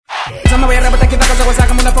Sama wera bata kita ko sa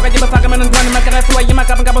ka muna foka jiba faka manan duan makara fuwa yima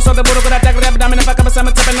ka banga boso da buru ko da tag rap da mena faka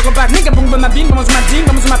basama tsapen ko bak nigga bung bama bin bama zuma ding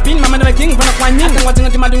bama zuma pin mama na king bana kwani kan wajin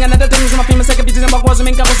ngati madunga na da teng zuma pin masaka bijin ba ko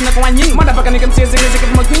zuma ka boso na kwani mada faka nigga mse zege zege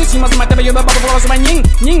mo king sima zuma tabe yo ba ko zuma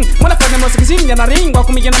ning mada faka mo sikizin ya na ring ko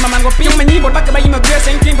kumigena mama ngo pin mani bo baka ba yima dress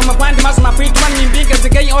and king bama kwani mas ma free man min big as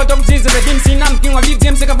gay all dog ziz the dim sinam king wa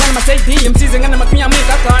dim se ka bana ma say dim si zenga na maknya mi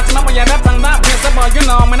ka ka mama ya rap bang ba sa ba you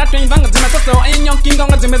know mana train bang zuma so en yon king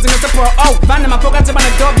gong zuma zuma so oh bana ma foka zuma na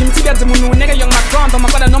dog dim si ya zuma nu nigga young ma gon bama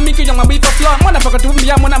kwada no mi ki young ma beat for floor mada faka tu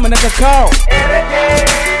biya mona mana ka call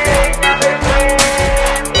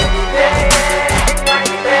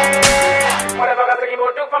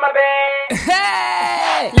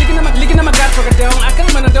Likin na magat for down. Akang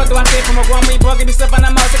mana do do ake from go mi bogi bisa pana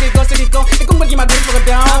mau segi ko. Ikung bagi ma for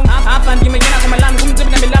down. Apan di mena ko malam gum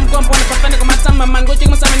jebna melam ko pon pa pana ko matam man go cing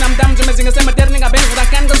masam nam dam jeme zinga sema terni ga ben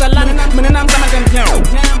urakan ko zalan. Menenam sama dem nyau.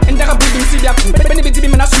 Enda ka bidin si dia ku. Beni biti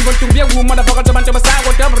mena sum bon tu biya wu mo da foka jaban to basa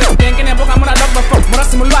go dobre. Denken e boka mura dog ba fo. Mura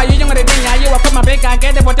simulu ayi yong re den ayi wa fa ma be ka ke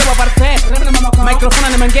de bote wa perfect.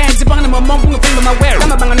 Microphone na mangen zipang na momong bunga film ma wear.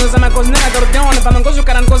 Kama banga no sama ko na ga down pa man go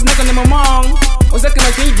zukaran ko na ko ne momong. Ozek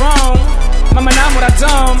ma ki wrong. Mama na mura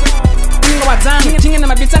Djom. Inga wa zang. Tinga na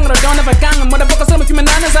mabitang ro down na bakang. Moda boka sama ki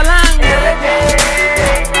manana zalang.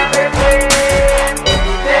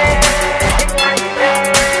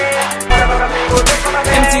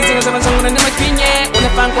 MC zinga sama zangu na ni makinye. Una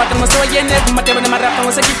fan kwa kama so yene. Kumate bana marap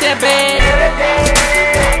kwa sa kitebe.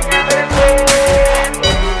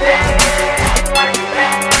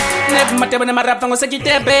 Kumate bana marap kwa sa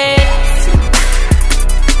kitebe.